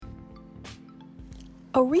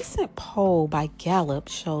A recent poll by Gallup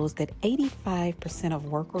shows that 85% of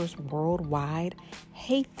workers worldwide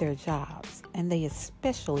hate their jobs, and they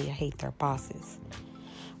especially hate their bosses.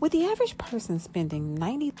 With the average person spending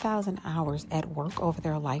 90,000 hours at work over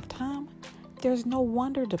their lifetime, there's no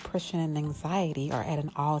wonder depression and anxiety are at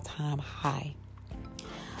an all-time high.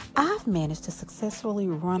 I've managed to successfully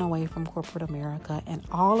run away from corporate America and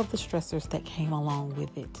all of the stressors that came along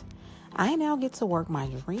with it. I now get to work my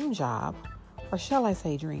dream job, or shall I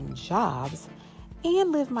say dream jobs,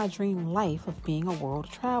 and live my dream life of being a world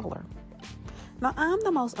traveler. Now, I'm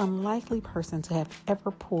the most unlikely person to have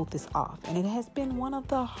ever pulled this off, and it has been one of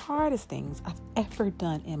the hardest things I've ever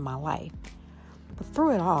done in my life. But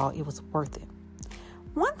through it all, it was worth it.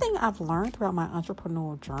 One thing I've learned throughout my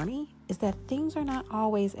entrepreneurial journey is that things are not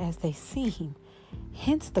always as they seem,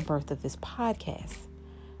 hence the birth of this podcast,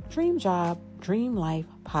 Dream Job, Dream Life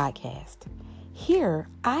Podcast. Here,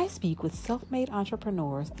 I speak with self-made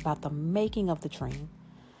entrepreneurs about the making of the dream,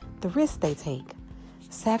 the risks they take,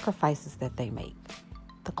 sacrifices that they make,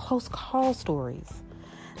 the close call stories,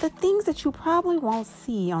 the things that you probably won't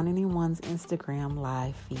see on anyone's Instagram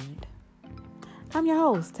live feed. I'm your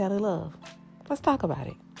host, Tally Love. Let's talk about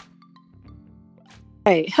it.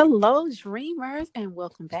 Hey, hello, dreamers, and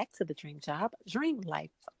welcome back to the Dream Job, Dream Life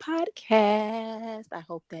podcast. I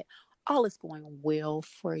hope that all is going well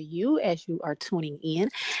for you as you are tuning in.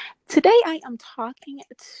 Today, I am talking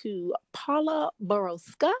to Paula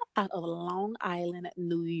Boroska out of Long Island,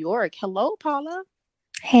 New York. Hello, Paula.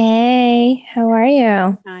 Hey, how are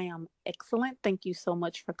you? I am excellent. Thank you so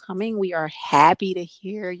much for coming. We are happy to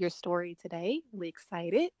hear your story today. Really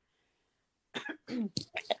excited.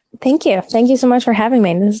 Thank you. Thank you so much for having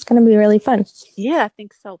me. This is going to be really fun. Yeah, I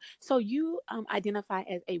think so. So you identify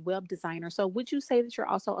as a web designer. So would you say that you're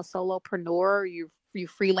also a solopreneur? Or you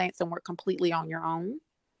freelance and work completely on your own?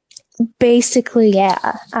 Basically,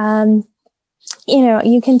 yeah.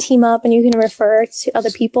 You can team up and you can refer to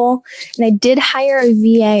other people. And I did hire a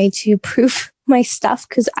VA to prove my stuff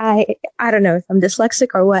because I don't know if I'm dyslexic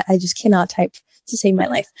or what. I just cannot type to save my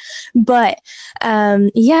life. But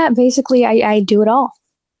yeah, basically I do it all.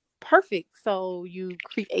 Perfect. So you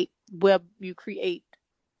create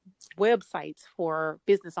websites for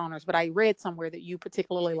business owners, but I read somewhere that you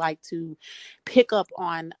particularly like to pick up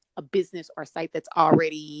on a business or site that's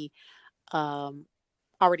already out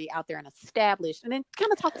there and established, and then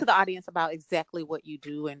kind of talk to the audience about exactly what you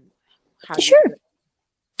do and how you Sure. do it.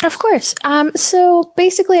 Of course. So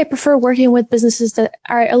basically, I prefer working with businesses that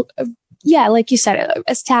are, like you said,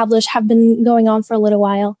 established, have been going on for a little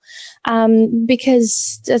while,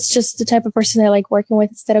 because that's just the type of person I like working with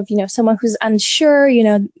instead of, someone who's unsure,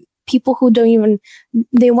 people who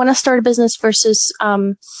they want to start a business versus,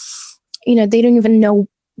 they don't even know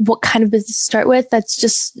what kind of business to start with. That's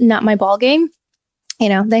just not my ball game.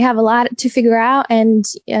 They have a lot to figure out, and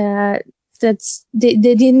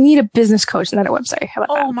they need a business coach, not a website. How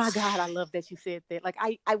about that? Oh my God, I love that you said that. Like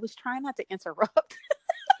I was trying not to interrupt.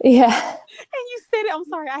 Yeah. And you said it. I'm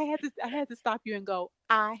sorry. I had to stop you and go,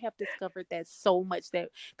 I have discovered that so much that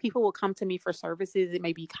people will come to me for services. It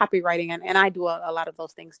may be copywriting. And I do a lot of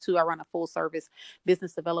those things too. I run a full service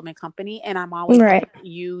business development company. And I'm always Right. like,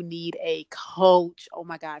 you need a coach. Oh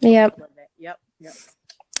my gosh. Yep. I love that. Yep.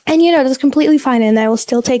 And, that's completely fine. And I will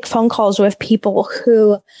still take phone calls with people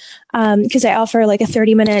who, because I offer like a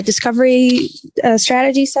 30-minute discovery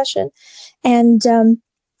strategy session. And,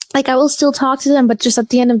 I will still talk to them, but just at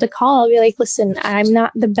the end of the call, I'll be like, listen, I'm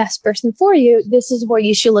not the best person for you. This is what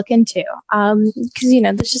you should look into.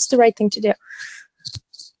 Because, that's just the right thing to do.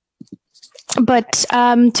 But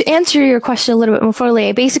to answer your question a little bit more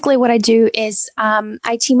fully, basically what I do is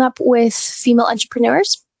I team up with female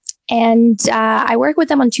entrepreneurs, and I work with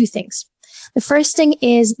them on two things. The first thing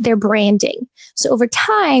is their branding. So over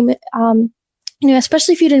time,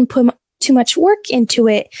 especially if you didn't put too much work into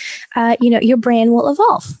it, your brand will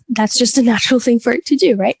evolve. That's just a natural thing for it to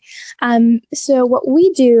do, right? So what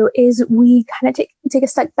we do is we kind of take a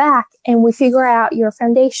step back and we figure out your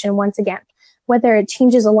foundation once again. Whether it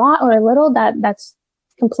changes a lot or a little, that's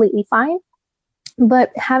completely fine.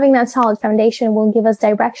 But having that solid foundation will give us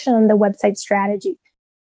direction on the website strategy.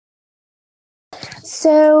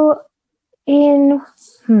 So in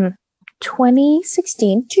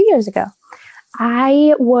 2016, 2 years ago,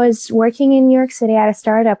 I was working in New York City at a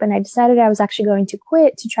startup, and I decided I was actually going to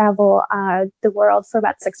quit to travel the world for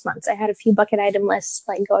about 6 months. I had a few bucket item lists,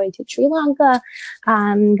 like going to Sri Lanka,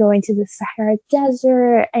 going to the Sahara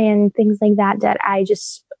Desert, and things like that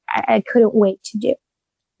I couldn't wait to do.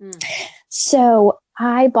 So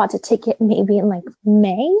I bought a ticket maybe in like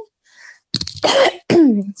May,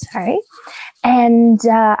 Sorry. And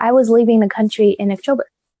I was leaving the country in October.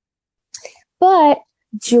 But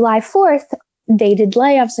July 4th, they did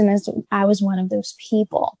layoffs, and I was one of those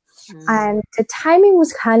people. And the timing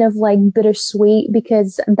was kind of like bittersweet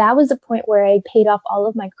because that was the point where I paid off all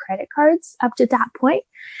of my credit cards up to that point.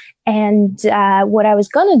 And what I was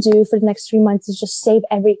going to do for the next 3 months is just save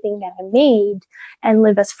everything that I made and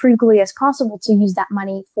live as frugally as possible to use that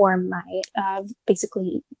money for my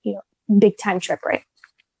basically, big time trip, right?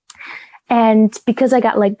 And because I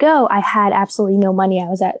got let go, I had absolutely no money. I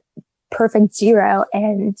was at perfect zero,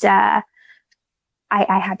 and I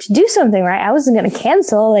had to do something, right? I wasn't going to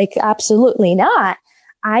cancel, like absolutely not.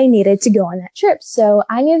 I needed to go on that trip. So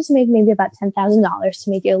I needed to make maybe about $10,000 to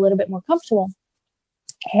make it a little bit more comfortable.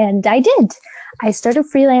 And I did. I started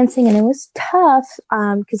freelancing, and it was tough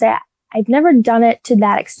because I've never done it to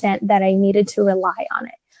that extent that I needed to rely on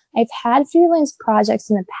it. I've had freelance projects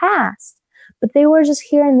in the past, but they were just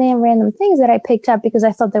here and there random things that I picked up because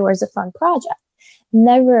I thought there was a fun project.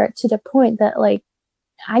 Never to the point that like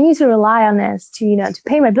I need to rely on this to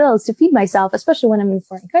pay my bills, to feed myself, especially when I'm in a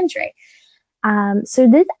foreign country. So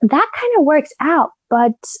that kind of works out,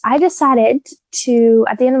 but I decided to,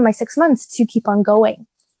 at the end of my 6 months, to keep on going.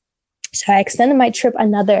 So I extended my trip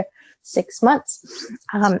another 6 months.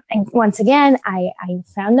 And once again, I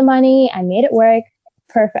found the money, I made it work.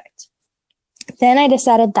 Perfect. Then I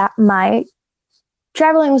decided that my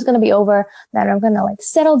traveling was going to be over, that I'm going to like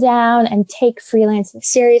settle down and take freelancing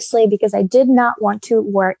seriously because I did not want to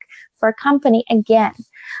work for a company again.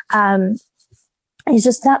 It's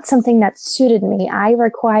just not something that suited me. I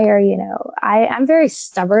require, I'm very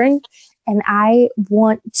stubborn, and I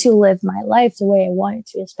want to live my life the way I want it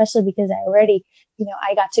to, especially because I already,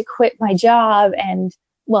 I got to quit my job and,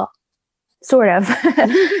 well, sort of.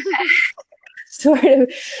 Sort of.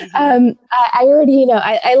 I already,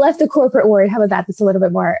 I left the corporate world. How about that? That's a little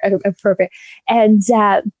bit more appropriate. And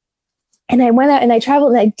I went out and I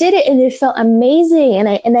traveled and I did it, and it felt amazing.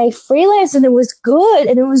 And I freelanced, and it was good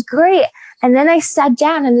and it was great. And then I sat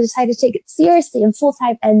down and decided to take it seriously and full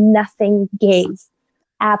time, and nothing gave.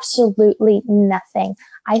 Absolutely nothing.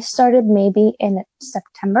 I started maybe in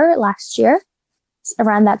September last year,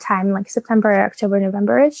 around that time, like September, October,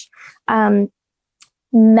 November-ish.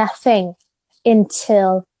 Nothing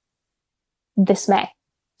until this May.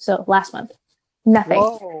 So last month. Nothing.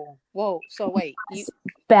 Whoa. So wait.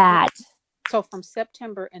 Bad. So from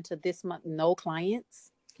September into this month, no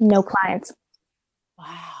clients? No clients. Wow.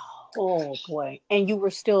 Oh boy. And you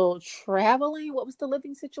were still traveling? What was the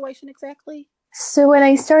living situation exactly? So when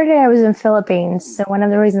I started, I was in Philippines. So one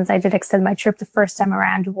of the reasons I did extend my trip the first time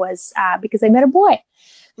around was because I met a boy.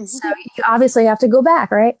 Mm-hmm. So you obviously have to go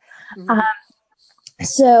back, right? Mm-hmm.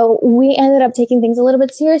 So we ended up taking things a little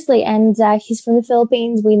bit seriously, and he's from the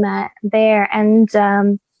Philippines. We met there, and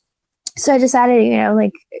so I decided,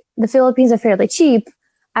 like the Philippines are fairly cheap.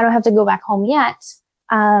 I don't have to go back home yet.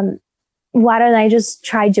 Why don't I just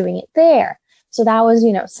try doing it there? So that was,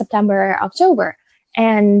 September, October,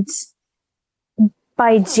 and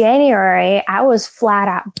by January, I was flat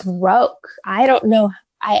out broke. I don't know.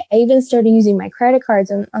 I even started using my credit cards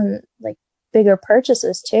on like bigger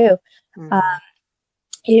purchases too. Mm-hmm.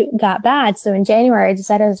 It got bad. So in January, I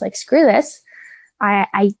decided I was like, screw this.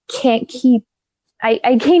 I can't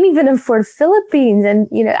even afford Philippines. And,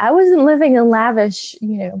 I wasn't living in lavish,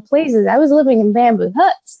 places. I was living in bamboo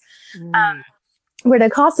huts, where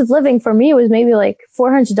the cost of living for me was maybe like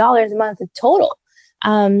 $400 a month in total.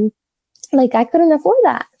 Like I couldn't afford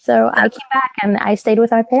that. So I came back and I stayed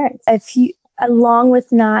with my parents. Along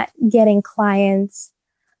with not getting clients,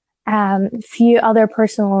 a few other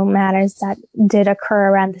personal matters that did occur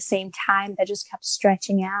around the same time that just kept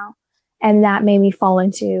stretching out. And that made me fall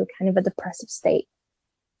into kind of a depressive state.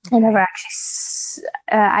 Okay. I never actually,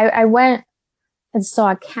 I went and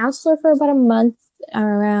saw a counselor for about a month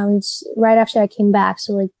right after I came back.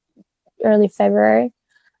 So like early February,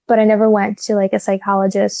 but I never went to like a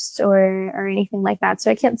psychologist or anything like that.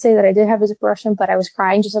 So I can't say that I did have a depression, but I was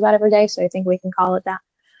crying just about every day. So I think we can call it that.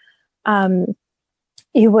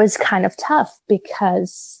 It was kind of tough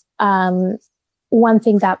because one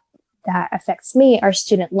thing that affects me are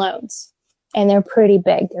student loans, and they're pretty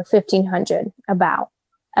big. They're $1,500 about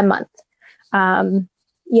a month.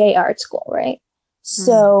 Yay, art school, right? Mm-hmm.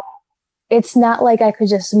 So it's not like I could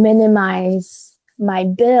just minimize my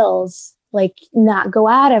bills, like not go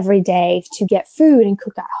out every day to get food and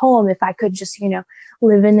cook at home. If I could just,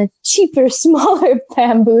 live in a cheaper, smaller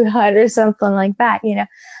bamboo hut or something like that,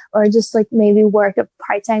 or just like maybe work a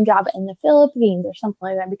part-time job in the Philippines or something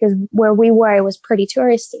like that, because where we were, it was pretty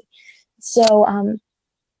touristy. So,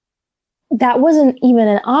 that wasn't even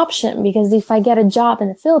an option, because if I get a job in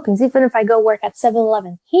the Philippines, even if I go work at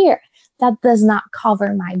 7-Eleven here, that does not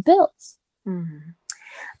cover my bills.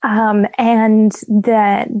 Mm-hmm. And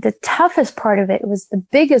the toughest part of it was the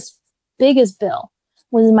biggest bill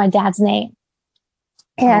was my dad's name.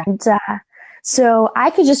 Oh. And so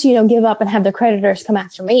I could just, give up and have the creditors come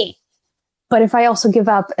after me. But if I also give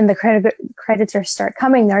up and the creditors start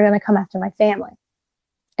coming, they're going to come after my family.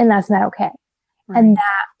 And that's not okay. Right. And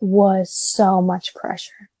that was so much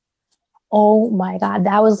pressure. Oh my God.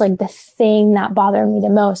 That was like the thing that bothered me the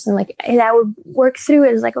most. And I would work through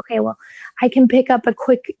it. It's like, okay, well, I can pick up a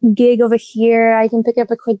quick gig over here. I can pick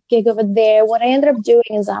up a quick gig over there. What I ended up doing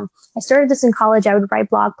is, I started this in college. I would write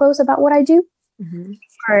blog posts about what I do Mm-hmm.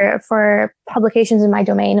 for publications in my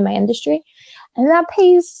domain, in my industry. And that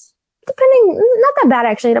pays, depending, not that bad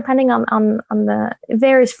actually, depending on it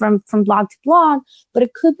varies from blog to blog, but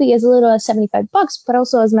it could be as little as $75, but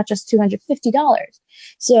also as much as $250.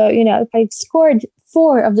 So, if I scored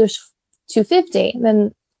 4 of those 250,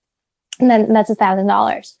 then that's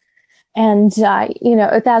 $1,000. And,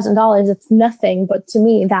 $1,000, it's nothing. But to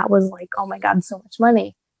me, that was like, oh my God, so much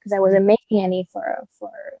money, because I wasn't making any for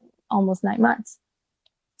almost 9 months.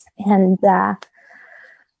 And,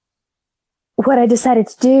 what I decided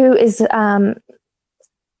to do is, I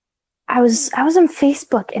was on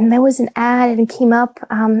Facebook, and there was an ad, and it came up.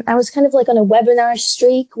 I was kind of like on a webinar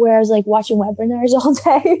streak where I was like watching webinars all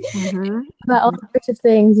day Mm-hmm. about all sorts of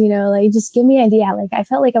things, just give me an idea. Like, I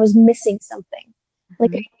felt like I was missing something.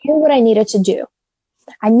 Like, I knew what I needed to do.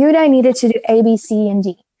 I knew that I needed to do A, B, C, and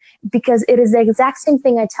D, because it is the exact same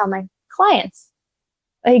thing I tell my clients.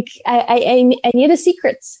 Like, I knew the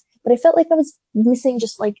secrets, but I felt like I was missing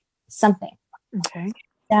just like something. Okay.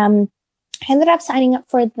 I ended up signing up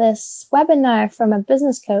for this webinar from a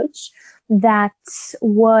business coach that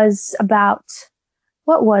was about,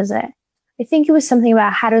 what was it? I think it was something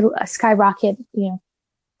about how to skyrocket,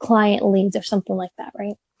 client leads or something like that,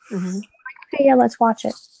 right? Mm-hmm. Okay, yeah, let's watch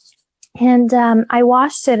it. And I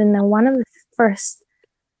watched it, and then one of the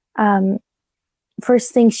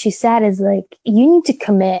first things she said is like, you need to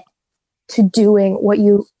commit to doing what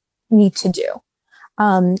you need to do,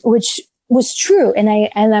 which was true, and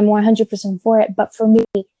I'm 100% for it. But for me,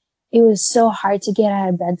 it was so hard to get out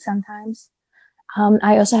of bed sometimes.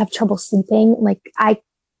 I also have trouble sleeping.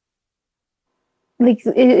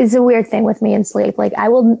 It's a weird thing with me in sleep. Like, I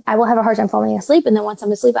will have a hard time falling asleep, and then once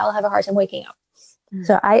I'm asleep, I'll have a hard time waking up. Mm-hmm.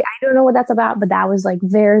 So I don't know what that's about, but that was like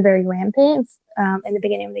very, very rampant in the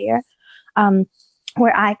beginning of the year,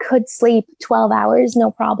 where I could sleep 12 hours, no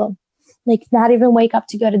problem. Like, not even wake up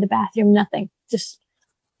to go to the bathroom, nothing. Just,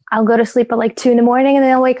 I'll go to sleep at like 2 a.m, and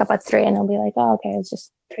then I'll wake up at 3, and I'll be like, oh, okay, it's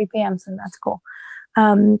just 3 p.m, so that's cool.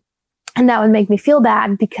 And that would make me feel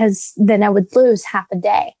bad, because then I would lose half a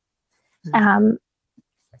day. Mm-hmm.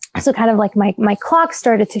 So kind of like my clock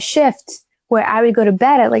started to shift, where I would go to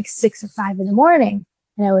bed at like 6 or 5 a.m,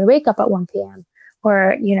 and I would wake up at 1 p.m.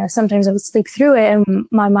 Or, sometimes I would sleep through it, and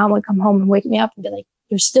my mom would come home and wake me up and be like,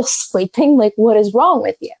 you're still sleeping? Like, what is wrong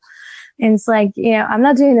with you? And it's like, I'm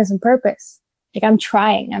not doing this on purpose. Like, I'm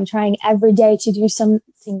trying every day to do something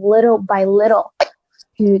little by little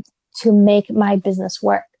to make my business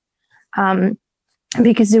work.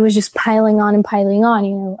 Because it was just piling on and piling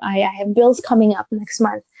on. I have bills coming up next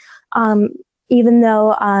month. Even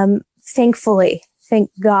though, thankfully, thank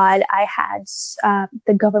God, I had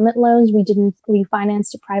the government loans. We didn't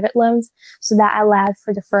refinance to private loans. So that allowed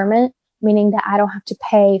for deferment, meaning that I don't have to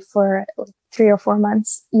pay for 3 or 4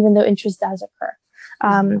 months, even though interest does occur.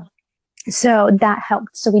 So that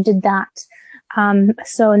helped. So we did that.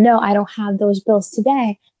 So no, I don't have those bills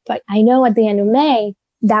today, but I know at the end of May,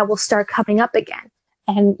 that will start coming up again.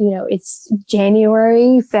 And, it's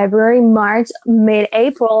January, February, March,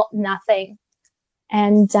 mid-April, nothing.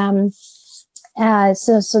 And so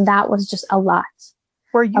that was just a lot.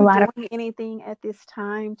 Were you doing anything at this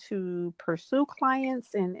time to pursue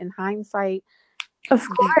clients in hindsight? Of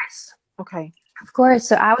course. Okay. Of course.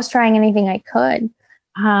 So I was trying anything I could.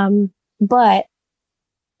 But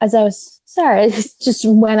as I was, sorry, I just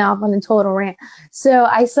went off on a total rant. So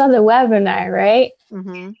I saw the webinar, right?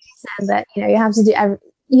 Mm-hmm. Said that,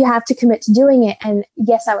 you have to commit to doing it. And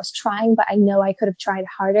yes, I was trying, but I know I could have tried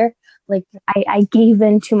harder. Like, I gave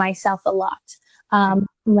in to myself a lot. I'm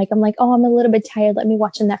like, oh, I'm a little bit tired. Let me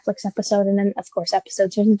watch a Netflix episode. And then, of course,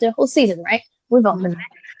 episode turns into a whole season, right? We've all been there.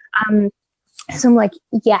 So I'm like,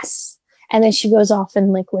 yes. And then she goes off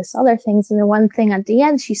and like lists other things. And the one thing at the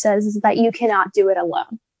end she says is that you cannot do it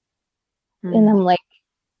alone. Mm. And I'm like,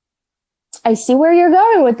 I see where you're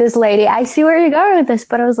going with this, lady. I see where you're going with this.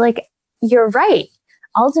 But I was like, you're right.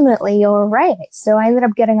 ultimately you're right. So I ended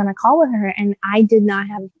up getting on a call with her, and I did not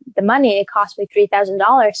have the money. It cost me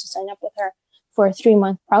 $3,000 to sign up with her for a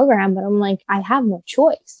 3-month program, but I'm like, I have no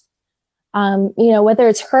choice. Whether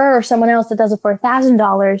it's her or someone else that does it for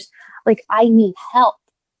 $1,000, like, I need help.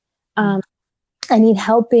 I need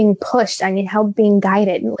help being pushed. I need help being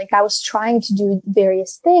guided. Like, I was trying to do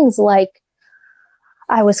various things, like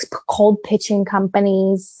I was cold pitching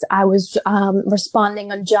companies. I was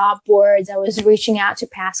responding on job boards. I was reaching out to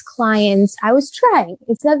past clients. I was trying.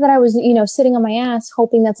 It's not that I was, sitting on my ass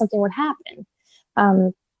hoping that something would happen.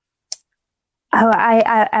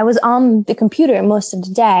 I was on the computer most of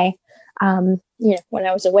the day, when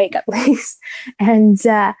I was awake at least. And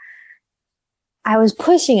I was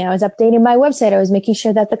pushing, I was updating my website. I was making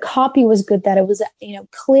sure that the copy was good, that it was,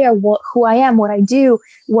 clear who I am, what I do,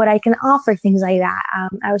 what I can offer, things like that.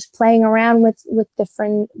 I was playing around with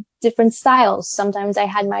different styles. Sometimes I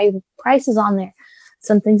had my prices on there.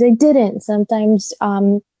 Sometimes I didn't. Sometimes,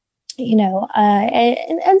 and it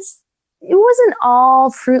wasn't all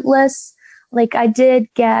fruitless. Like, I did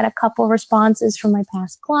get a couple responses from my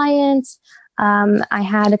past clients. I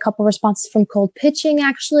had a couple responses from cold pitching,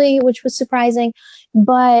 actually, which was surprising,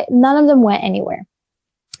 but none of them went anywhere.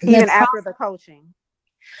 Even after the coaching?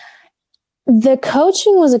 The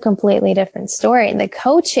coaching was a completely different story. The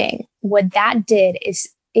coaching, what that did is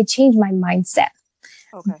it changed my mindset.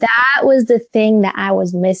 Okay. That was the thing that I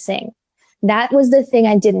was missing. That was the thing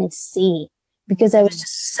I didn't see, because I was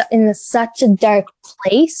just in such a dark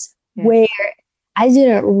place where I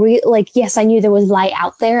didn't yes, I knew there was light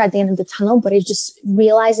out there at the end of the tunnel, but it just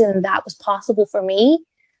realizing that was possible for me,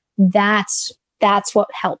 that's what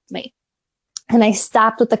helped me. And I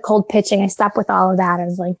stopped with the cold pitching. I stopped with all of that. I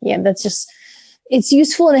was like, yeah, it's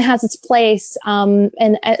useful and it has its place. And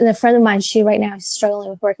a friend of mine, she right now is struggling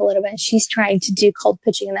with work a little bit, and she's trying to do cold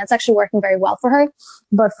pitching, and that's actually working very well for her.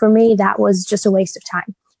 But for me, that was just a waste of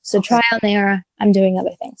time. So trial and error, I'm doing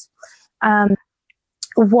other things.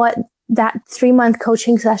 What that 3-month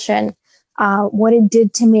coaching session, what it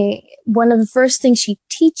did to me, one of the first things she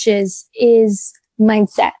teaches is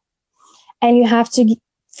mindset. And you have to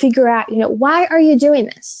figure out, why are you doing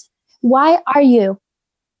this? Why are you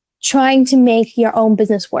trying to make your own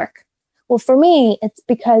business work? Well, for me, it's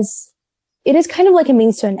because it is kind of like a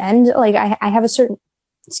means to an end. Like, I have a certain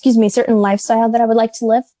lifestyle that I would like to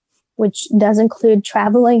live, which does include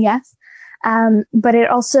traveling, yes. But it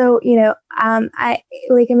also,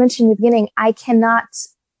 like I mentioned in the beginning, I cannot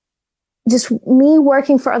just me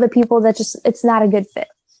working for other people, it's not a good fit.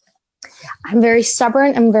 I'm very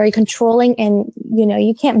stubborn. I'm very controlling, and,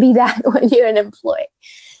 you can't be that when you're an employee.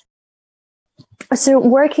 So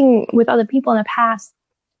working with other people in the past,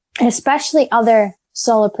 especially other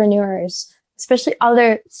solopreneurs, especially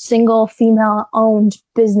other single female owned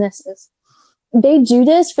businesses, they do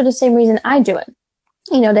this for the same reason I do it.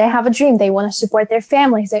 They have a dream. They want to support their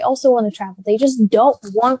families. They also want to travel. They just don't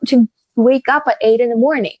want to wake up at 8 a.m.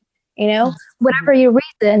 Whatever your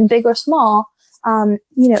reason, big or small,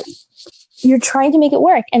 you're trying to make it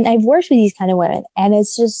work. And I've worked with these kind of women, and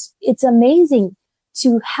it's amazing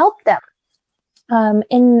to help them.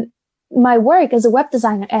 In my work as a web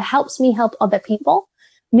designer, it helps me help other people,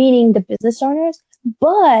 meaning the business owners,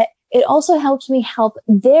 but it also helps me help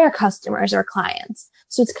their customers or clients.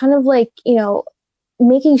 So it's kind of like,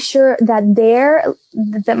 making sure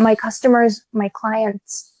that my customers, my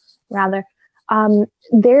clients rather,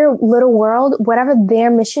 their little world, whatever their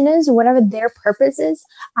mission is, whatever their purpose is,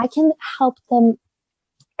 I can help them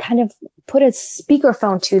kind of put a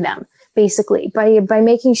speakerphone to them, basically, by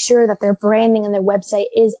making sure that their branding and their website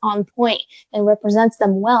is on point and represents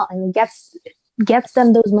them well and gets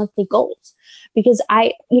them those monthly goals. Because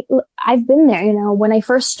I've been there, when I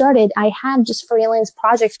first started, I had just freelance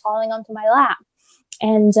projects falling onto my lap.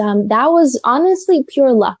 And that was honestly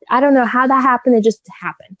pure luck. I don't know how that happened. It just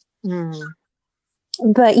happened.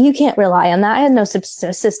 But you can't rely on that. I had no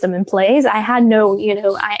system in place. I had no,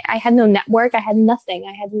 I had no network. I had nothing.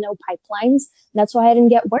 I had no pipelines. That's why I didn't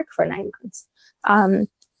get work for 9 months.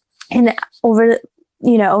 And over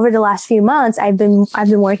the last few months, I've been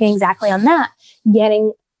working exactly on that,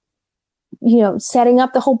 getting, setting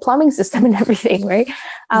up the whole plumbing system and everything, right?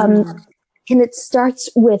 And it starts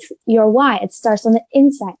with your why. It starts on the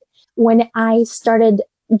inside. When I started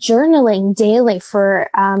journaling daily for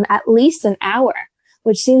at least an hour,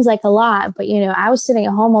 which seems like a lot, but I was sitting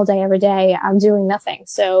at home all day, every day. I'm doing nothing.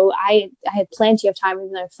 So I had plenty of time,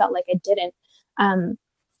 even though I felt like I didn't.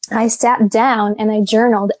 I sat down and I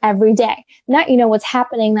journaled every day. Not, what's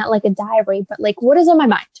happening, not like a diary, but like what is on my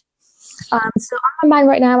mind. So on my mind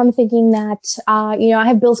right now, I'm thinking that, I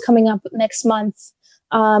have bills coming up next month.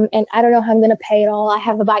 and I don't know how I'm going to pay it all. I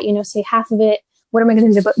have about, say half of it. What am I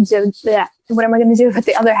going to do? What am I going to do with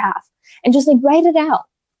the other half? And just like write it out.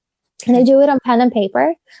 And I do it on pen and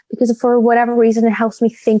paper because for whatever reason, it helps me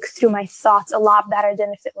think through my thoughts a lot better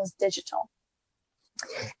than if it was digital.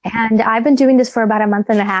 And I've been doing this for about a month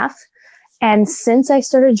and a half. And since I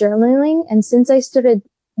started journaling and since I started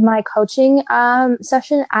my coaching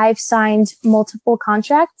session, I've signed multiple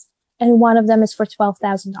contracts, and one of them is for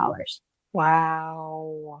 $12,000.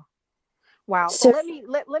 Wow. Wow. So let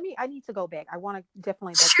me I need to go back. I want to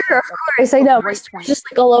definitely sure, of course. I know. Just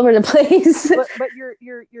like all over the place. but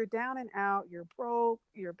you're down and out, you're broke,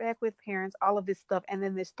 you're back with parents, all of this stuff, and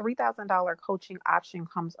then this $3,000 coaching option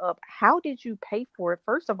comes up. How did you pay for it?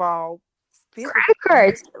 First of all,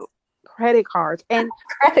 credit cards. And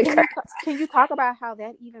can you talk about how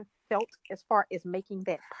that even felt as far as making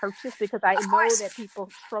that purchase? Because I know that people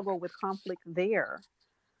struggle with conflict there.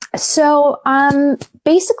 So,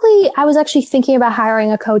 basically I was actually thinking about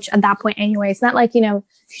hiring a coach at that point anyway. It's not like,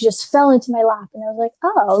 she just fell into my lap and I was like,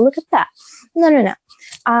 oh, look at that. No.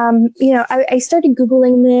 I started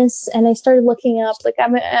Googling this and I started looking up, like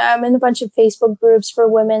I'm in a bunch of Facebook groups for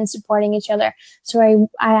women supporting each other. So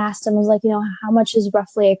I asked them, I was like, how much is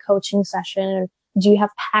roughly a coaching session? Do you have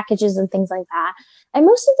packages and things like that? And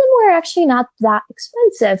most of them were actually not that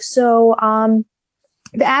expensive. So,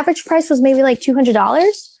 the average price was maybe like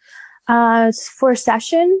 $200 for a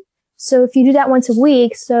session. So if you do that once a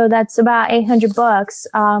week, so that's about $800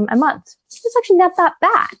 a month. It's actually not that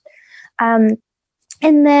bad.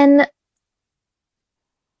 And then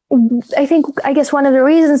I guess one of the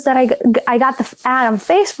reasons that I got the ad on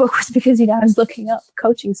Facebook was because, I was looking up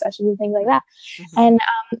coaching sessions and things like that. Mm-hmm. And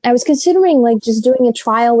I was considering like just doing a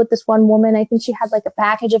trial with this one woman. I think she had like a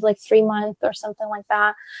package of like 3 months or something like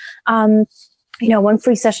that. One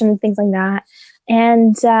free session and things like that.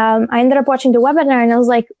 And I ended up watching the webinar and I was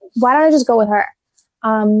like, why don't I just go with her?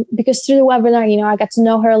 Because through the webinar, I got to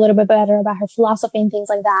know her a little bit better about her philosophy and things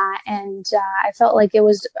like that. And I felt like it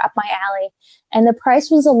was up my alley. And the price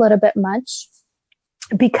was a little bit much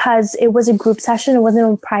because it was a group session. It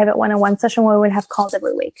wasn't a private one-on-one session where we would have calls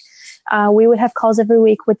every week. We would have calls every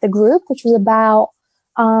week with the group, which was about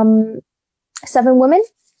 7 women,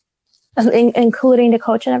 including the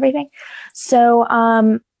coach and everything. So,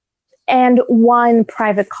 and 1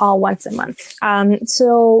 private call once a month.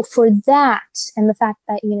 So for that, and the fact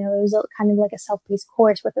that, it was kind of like a self-paced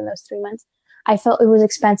course within those 3 months, I felt it was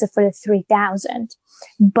expensive for the $3,000.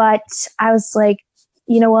 But I was like,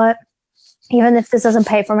 you know what? Even if this doesn't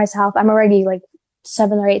pay for myself, I'm already like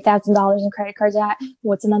 $7,000 or $8,000 in credit cards at.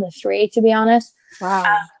 What's another 3, to be honest?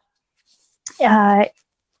 Wow.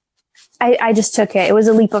 I just took it. It was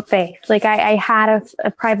a leap of faith. Like I had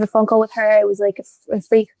a private phone call with her. It was like a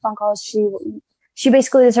free phone call. She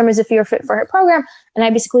basically determines if you're fit for her program. And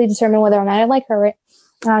I basically determined whether or not I like her.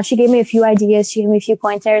 She gave me a few ideas. She gave me a few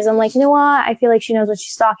pointers. I'm like, you know what? I feel like she knows what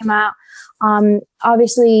she's talking about.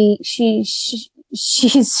 Obviously she's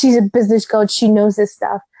a business coach. She knows this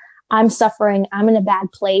stuff. I'm suffering. I'm in a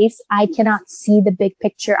bad place. I cannot see the big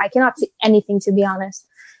picture. I cannot see anything, to be honest.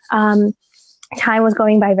 Time was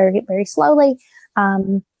going by very, very slowly.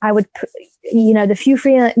 I would,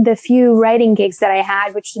 the few writing gigs that I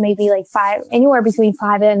had, which maybe like anywhere between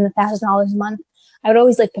 $500 and $1,000 a month, I would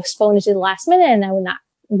always like postpone it to the last minute, and I would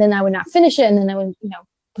not finish it, and then I would,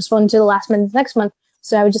 postpone it to the last minute the next month.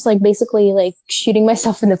 So I would just like basically like shooting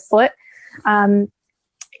myself in the foot.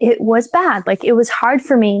 It was bad. Like it was hard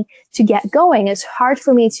for me to get going. It's hard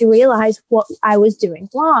for me to realize what I was doing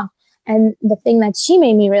wrong. And the thing that she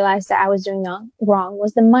made me realize that I was doing wrong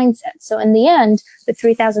was the mindset. So in the end, the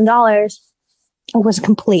 $3,000 was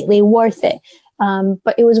completely worth it.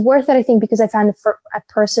 But it was worth it, I think, because I found a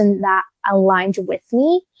person that aligned with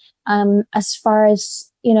me. As far as,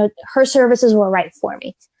 her services were right for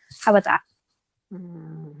me. How about that?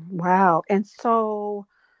 Wow. And so,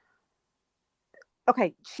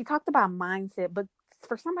 okay, she talked about mindset, but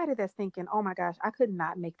for somebody that's thinking, oh my gosh, I could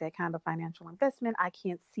not make that kind of financial investment, I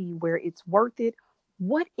can't see where it's worth it.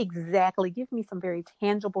 What exactly, give me some very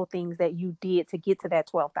tangible things that you did to get to that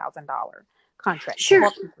 $12,000 contract.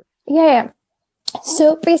 Sure. Yeah.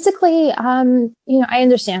 So basically, I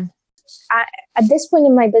understand. At this point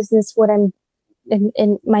in my business, what I'm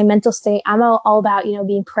in my mental state, I'm all about,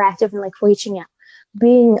 being proactive and like reaching out,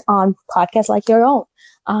 being on podcasts like your own,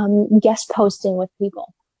 guest posting with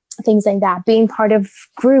people, things like that, being part of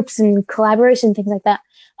groups and collaboration, things like that.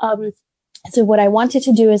 So what I wanted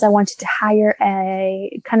to do is I wanted to hire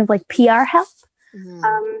a kind of like PR help,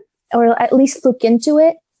 or at least look into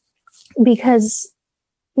it, because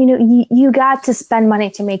you got to spend money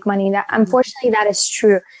to make money. That unfortunately that is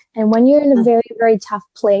true. And when you're in a very, very tough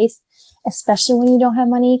place, especially when you don't have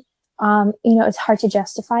money, it's hard to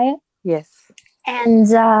justify it. Yes. And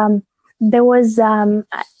there was a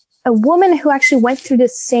woman who actually went through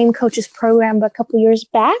this same coaches program a couple years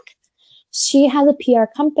back. She has a PR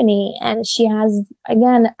company, and she has,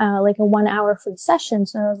 again, like a 1 hour free session.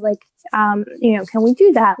 So I was like, can we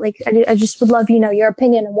do that? Like, I just would love, your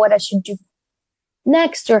opinion on what I should do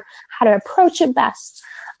next or how to approach it best.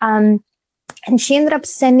 And she ended up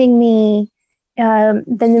sending me the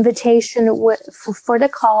invitation for the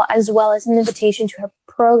call, as well as an invitation to her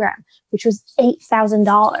program, which was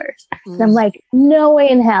 $8,000. And I'm like, no way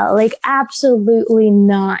in hell. Like, absolutely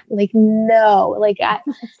not. Like, no. Like,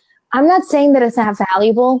 I'm not saying that it's not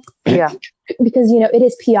valuable. Yeah. Because, it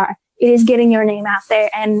is PR. It is getting your name out there.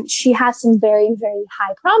 And she has some very, very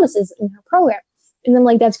high promises in her program. And I'm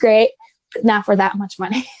like, that's great, but not for that much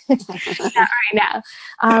money. Not right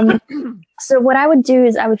now. So what I would do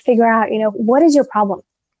is I would figure out, what is your problem?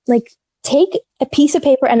 Like, take a piece of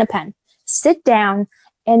paper and a pen, sit down,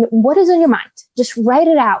 and what is on your mind? Just write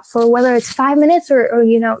it out for whether it's 5 minutes or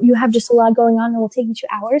you have just a lot going on and will take you 2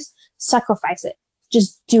 hours. Sacrifice it.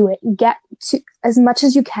 Just do it. Get to as much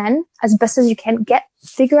as you can, as best as you can.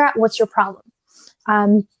 Figure out what's your problem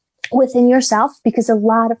within yourself, because a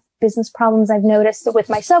lot of business problems I've noticed with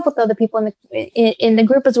myself, with other people in the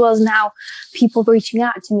group, as well as now people reaching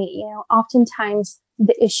out to me. Oftentimes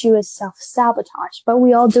the issue is self-sabotage, but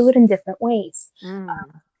we all do it in different ways.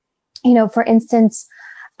 For instance,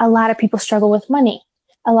 a lot of people struggle with money.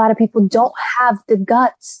 A lot of people don't have the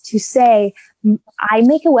guts to say, I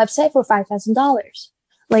make a website for $5,000.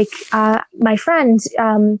 Like, my friend,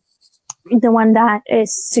 the one that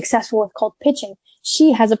is successful with cold pitching,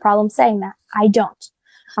 she has a problem saying that. I don't.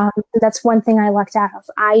 That's one thing I lucked out of.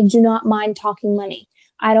 I do not mind talking money.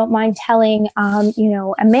 I don't mind telling, a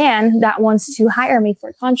man that wants to hire me for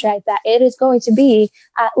a contract that it is going to be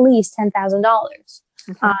at least $10,000.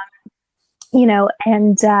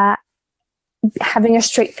 And having a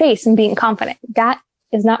straight face and being confident. That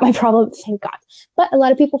is not my problem, thank God. But a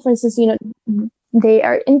lot of people, for instance, they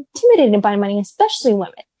are intimidated by money, especially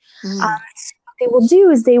women. What they will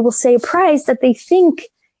do is they will say a price that they think,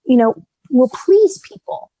 will please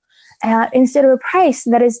people. Instead of a price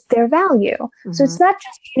that is their value. So it's not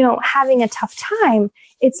just, having a tough time.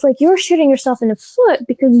 It's like you're shooting yourself in the foot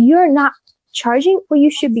because you're not charging what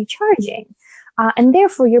you should be charging. And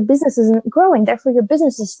therefore your business isn't growing. Therefore your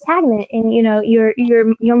business is stagnant in,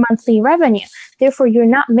 your monthly revenue. Therefore you're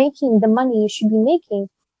not making the money you should be making.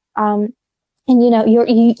 And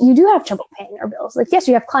you do have trouble paying your bills. Like, yes,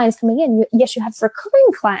 you have clients coming in. Yes, you have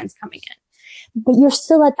recurring clients coming in, but you're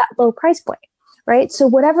still at that low price point. Right. So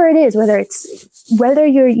whatever it is, whether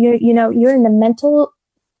you're in the mental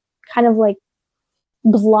kind of like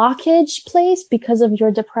blockage place because of your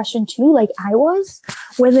depression too, like I was,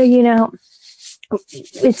 whether,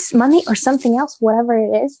 it's money or something else, whatever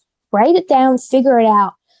it is, write it down, figure it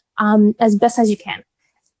out, as best as you can.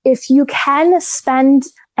 If you can spend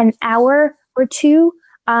an hour or two,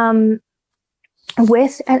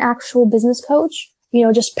 with an actual business coach,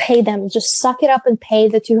 just pay them, just suck it up and pay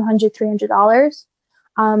the $200,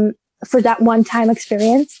 $300, for that one-time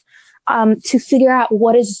experience, to figure out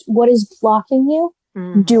what is blocking you.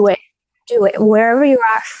 Do it wherever you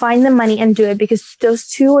are, find the money and do it, because those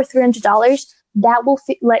 $200 or $300, that will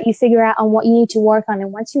let you figure out on what you need to work on.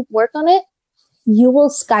 And once you work on it, you will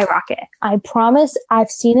skyrocket. I promise. I've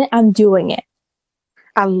seen it. I'm doing it.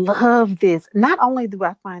 I love this. Not only do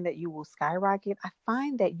I find that you will skyrocket, I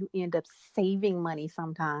find that you end up saving money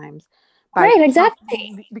sometimes. Right,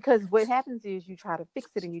 exactly. Because what happens is you try to fix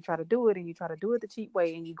it and you try to do it and you try to do it the cheap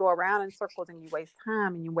way and you go around in circles and you waste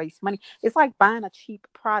time and you waste money. It's like buying a cheap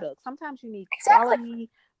product. Sometimes you need quality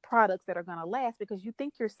products that are going to last, because you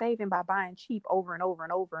think you're saving by buying cheap over and over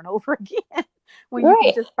and over and over again when you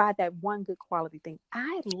can just buy that one good quality thing.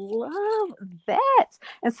 I love that.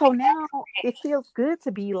 And so now it feels good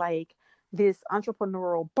to be like this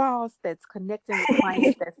entrepreneurial boss that's connecting with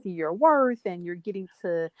clients that see your worth, and you're getting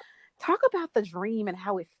to talk about the dream and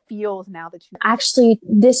how it feels now that you... Actually,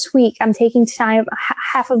 this week, I'm taking time,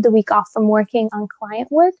 half of the week off from working on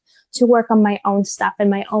client work to work on my own stuff and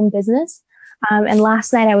my own business. And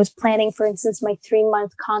last night I was planning, for instance, my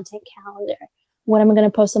 3-month content calendar, what I'm going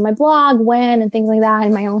to post on my blog, when, and things like that,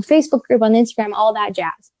 in my own Facebook group, on Instagram, all that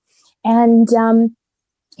jazz. And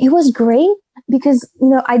it was great because,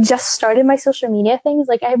 I just started my social media things.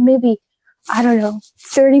 Like I have maybe,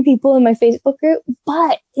 30 people in my Facebook group,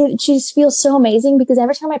 but it just feels so amazing because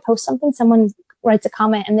every time I post something, someone writes a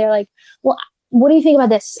comment and they're like, well, what do you think about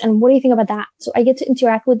this? And what do you think about that? So I get to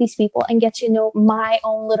interact with these people and get to know my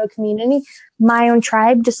own little community, my own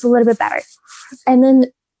tribe, just a little bit better. And then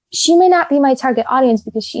she may not be my target audience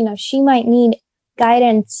because she might need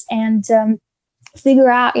guidance and figure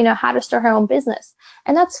out, how to start her own business.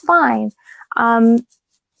 And that's fine.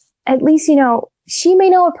 At least, she may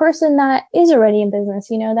know a person that is already in business,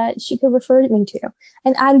 that she could refer me to.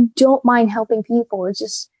 And I don't mind helping people. It's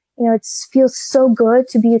just, it feels so good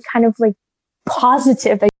to be kind of like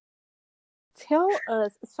positive. Tell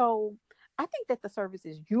us, so I think that the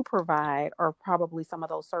services you provide are probably some of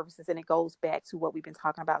those services, and it goes back to what we've been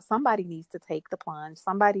talking about. Somebody needs to take the plunge.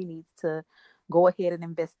 Somebody needs to go ahead and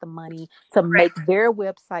invest the money to make their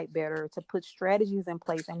website better, to put strategies in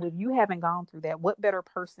place. And if you haven't gone through that, what better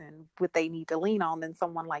person would they need to lean on than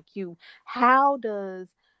someone like you? How does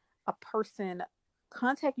a person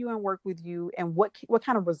contact you and work with you, and what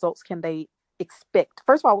kind of results can they expect?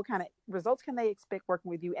 First of all, what kind of results can they expect working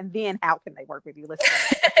with you, and then how can they work with you? Let's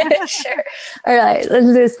Sure. All right, let's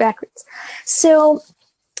do this backwards. So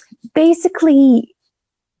basically,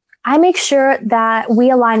 I make sure that we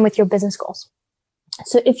align with your business goals.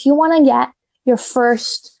 So if you want to get your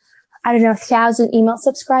first, 1,000 email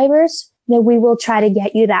subscribers, then we will try to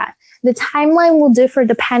get you that. The timeline will differ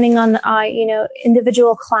depending on,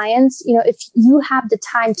 individual clients. If you have the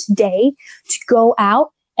time today to go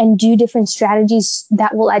out and do different strategies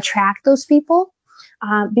that will attract those people,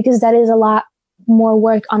 because that is a lot more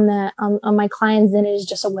work on my clients than it is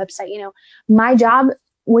just a website. My job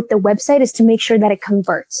with the website is to make sure that it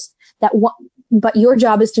converts. But your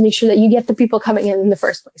job is to make sure that you get the people coming in the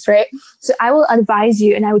first place, right? So I will advise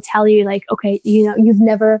you, and I would tell you, like, okay, you've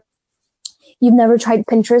never tried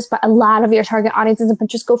Pinterest, but a lot of your target audience is in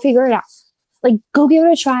Pinterest. Go figure it out. Like, go give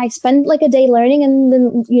it a try. Spend like a day learning, and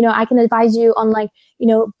then I can advise you on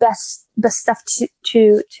best stuff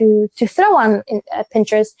to throw on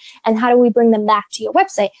Pinterest, and how do we bring them back to your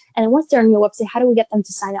website? And then once they're on your website, how do we get them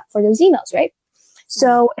to sign up for those emails, right?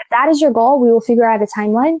 So if that is your goal, we will figure out a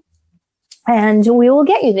timeline, and we will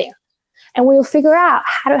get you there, and we will figure out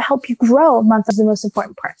how to help you grow a month is the most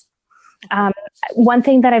important part. One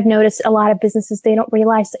thing that I've noticed, a lot of businesses, they don't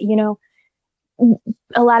realize that,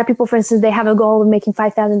 a lot of people, for instance, they have a goal of making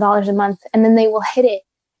 $5,000 a month, and then they will hit it.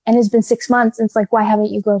 And it's been 6 months. And it's like, why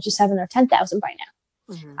haven't you grown to 7 or 10,000 by now?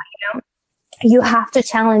 Mm-hmm. You have to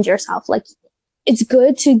challenge yourself. Like, it's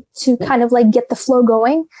good to kind of like get the flow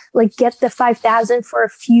going, like get the 5,000 for a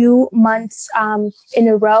few months, in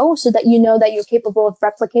a row, so that that you're capable of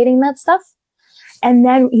replicating that stuff. And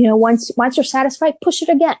then, once you're satisfied, push it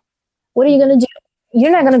again. What are you going to do?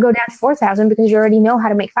 You're not going to go down to 4,000 because you already know how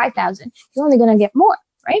to make 5,000. You're only going to get more,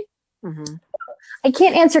 right? Mm-hmm. I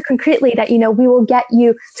can't answer concretely that, we will get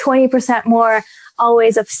you 20% more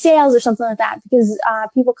always of sales or something like that, because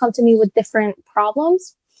people come to me with different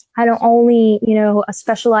problems. I don't only,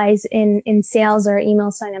 specialize in sales or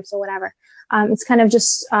email signups or whatever. It's kind of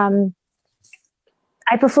just, I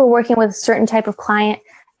prefer working with a certain type of client,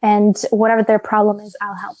 and whatever their problem is,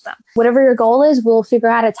 I'll help them. Whatever your goal is, we'll figure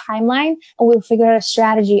out a timeline, and we'll figure out a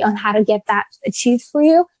strategy on how to get that achieved for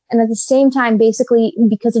you. And at the same time, basically,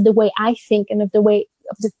 because of the way I think and of the way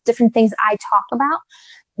of the different things I talk about,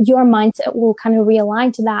 your mindset will kind of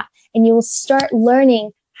realign to that, and you will start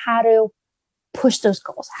learning how to push those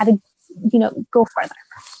goals, how to, go further.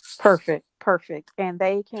 Perfect. And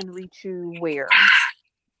they can reach you where?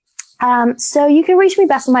 So you can reach me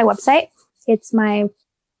best on my website. It's my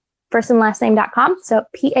first and last name.com. So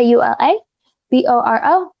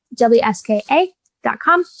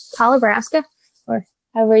PaulaBoroska.com, Paula Boroska, or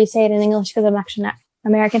however you say it in English, because I'm actually not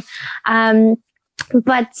American.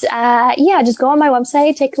 Just go on my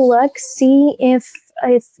website, take a look, see if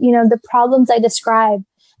the problems I describe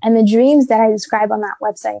and the dreams that I describe on that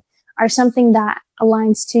website are something that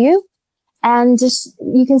aligns to you. And just,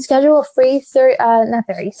 you can schedule a free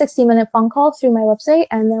 60-minute phone call through my website,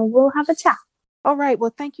 and then we'll have a chat. All right.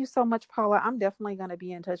 Well, thank you so much, Paula. I'm definitely going to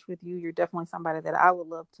be in touch with you. You're definitely somebody that I would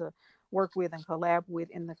love to work with and collab with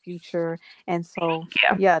in the future. And so,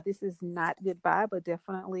 yeah, this is not goodbye, but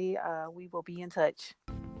definitely we will be in touch.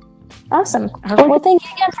 Awesome. Well, thank you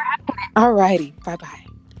again for having me. All righty. Bye-bye.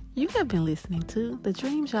 You have been listening to the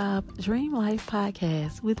Dream Job, Dream Life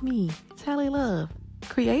podcast with me, Tally Love,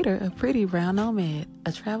 creator of Pretty Brown Nomad,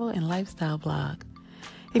 a travel and lifestyle blog.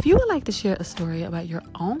 If you would like to share a story about your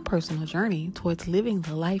own personal journey towards living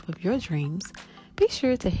the life of your dreams, be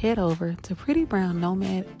sure to head over to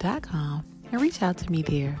prettybrownnomad.com and reach out to me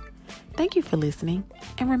there. Thank you for listening.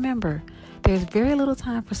 And remember, there's very little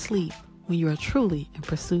time for sleep when you are truly in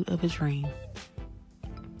pursuit of a dream.